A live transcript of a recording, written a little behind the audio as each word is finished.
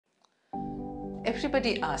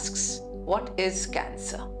Everybody asks, what is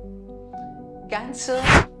cancer? Cancer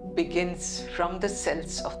begins from the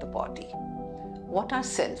cells of the body. What are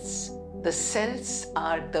cells? The cells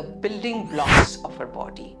are the building blocks of our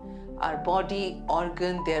body. Our body,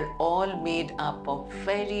 organ, they're all made up of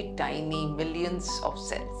very tiny millions of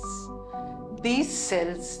cells. These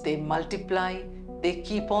cells, they multiply, they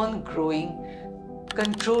keep on growing,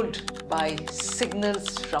 controlled by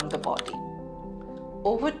signals from the body.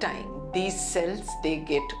 Over time, these cells, they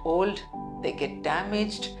get old, they get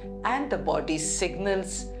damaged, and the body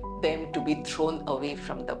signals them to be thrown away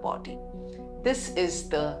from the body. This is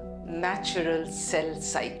the natural cell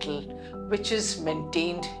cycle which is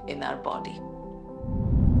maintained in our body.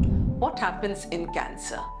 What happens in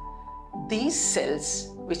cancer? These cells,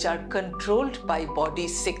 which are controlled by body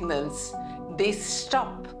signals, they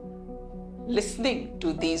stop listening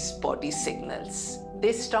to these body signals.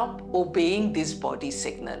 They stop obeying these body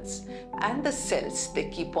signals, and the cells, they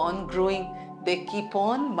keep on growing, they keep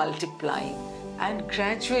on multiplying, and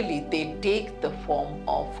gradually they take the form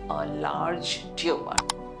of a large tumor.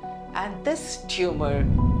 And this tumor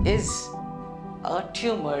is a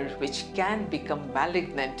tumor which can become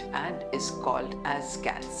malignant and is called as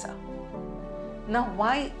cancer. Now,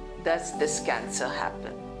 why does this cancer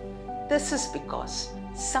happen? This is because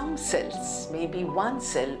some cells, maybe one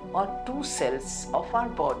cell or two cells of our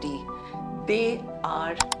body, they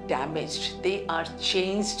are damaged, they are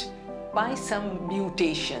changed by some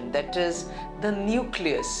mutation. That is, the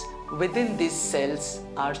nucleus within these cells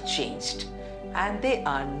are changed, and they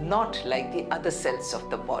are not like the other cells of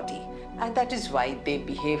the body, and that is why they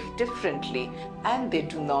behave differently and they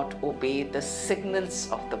do not obey the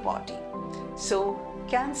signals of the body. So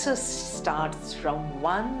cancer starts from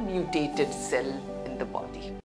one mutated cell in the body.